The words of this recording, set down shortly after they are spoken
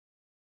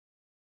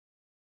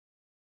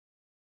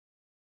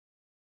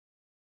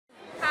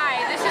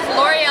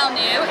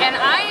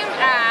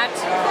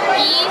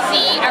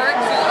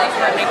Eric's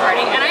birthday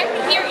party, and I'm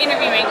here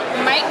interviewing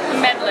Mike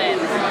Medlin,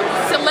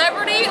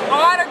 celebrity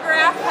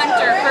autograph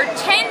hunter for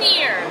 10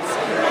 years.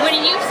 When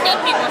you see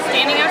people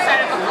standing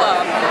outside of a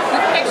club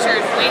with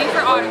pictures waiting for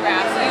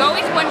autographs, you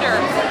always wonder,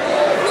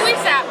 who is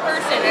that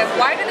person and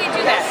why do they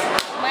do that?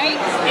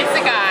 Mike is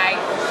the guy,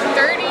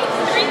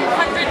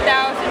 300,000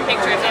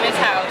 pictures in his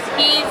house.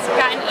 He's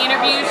gotten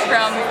interviews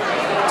from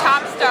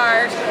top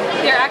stars.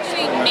 They're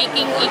actually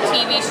making a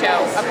TV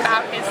show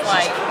about his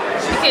life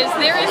because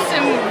there is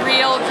some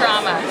real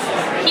drama.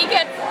 He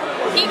gets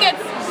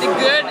the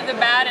good, the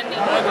bad, and the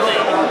ugly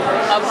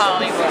of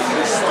Hollywood.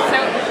 So,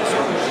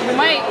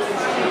 Mike,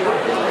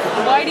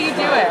 why do you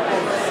do it?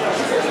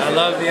 I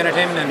love the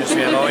entertainment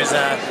industry. I've always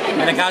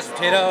been a couch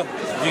potato.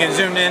 If you can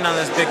zoom in on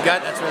this big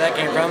gut, that's where that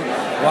came from.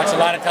 Watched a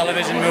lot of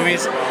television,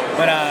 movies,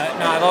 but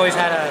no, I've always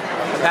had a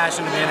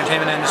passion for the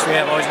entertainment industry.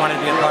 I've always wanted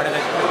to be a part of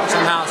it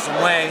somehow, some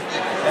way.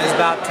 It was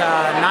about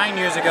 9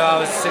 years ago. I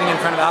was sitting in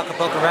front of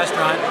Acapulco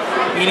restaurant,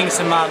 eating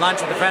some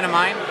lunch with a friend of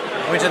mine.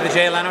 Went to the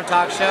Jay Leno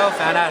talk show,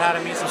 found out how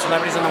to meet some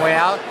celebrities on the way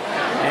out,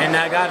 and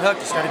got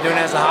hooked. Started doing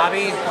it as a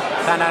hobby.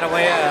 Found out a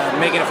way of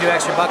making a few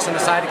extra bucks on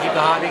the side to keep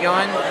the hobby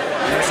going.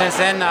 And ever since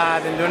then,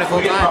 I've been doing it full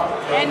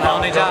time. My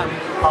only job.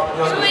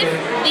 Who is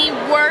the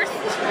worst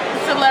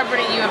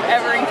celebrity you have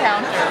ever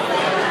encountered?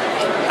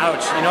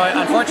 Ouch. You know,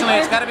 unfortunately,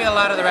 it's got to be a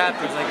lot of the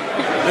rappers, like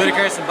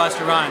Ludacris and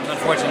Busta Rhymes,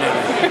 unfortunately.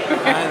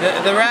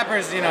 The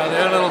rappers, you know,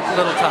 they're a little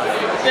tough.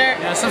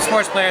 You know, some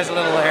sports players are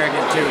a little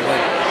arrogant too, but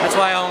that's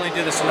why I only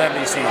do the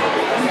celebrity scene.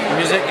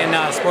 Music and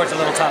sports are a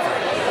little tougher.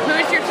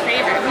 Who's your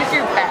favorite? Who's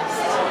your best?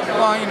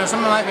 Well, you know,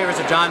 some of my favorites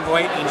are John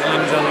Voight,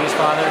 Angelina Jolie's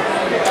father,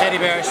 Teddy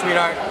Bear,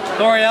 sweetheart.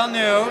 Lorielle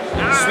knew,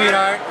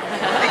 sweetheart.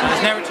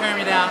 Just never turned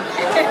me down.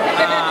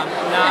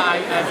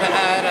 I've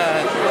had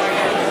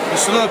a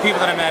slew of people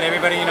that I met.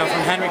 Everybody, you know,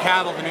 from Henry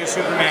Cavill, the new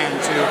Superman,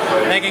 to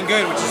Megan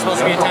Good, which is supposed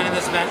to be attending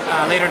this event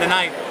later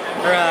tonight.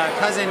 Her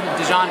cousin,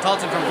 Dijon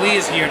Talton from Glee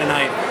is here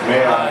tonight.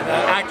 The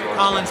actor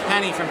Collins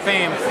Penny from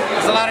Fame.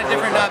 There's a lot of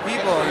different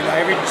people. You know,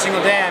 every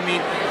single day I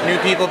meet new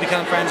people,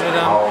 become friends with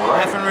them.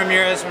 Efren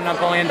Ramirez from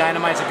Napoleon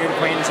Dynamite's a good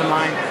acquaintance of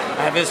mine.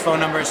 I have his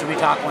phone number, so we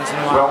talk once in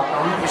a while.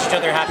 Wish each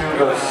other happy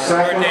birthday,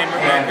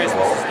 Merry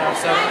Christmas and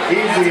stuff. So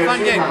it's a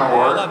fun gig. I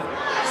love it.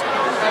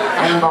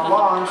 And the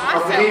launch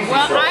of the Easy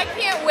Well, Show. I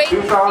can't wait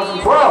to see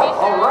you. 2012.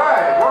 All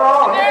right, we're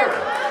all here.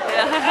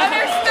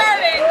 They're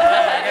starting.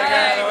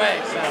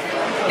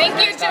 Thank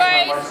you,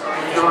 Joyce.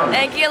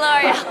 Thank you,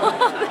 Lorielle.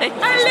 I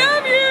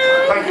love you.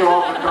 Thank you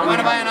all for coming. If you want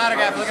to buy an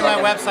autograph, look at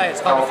my website.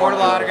 It's called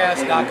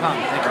affordableautographs.com.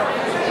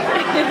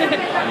 Thank you.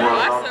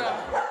 Awesome.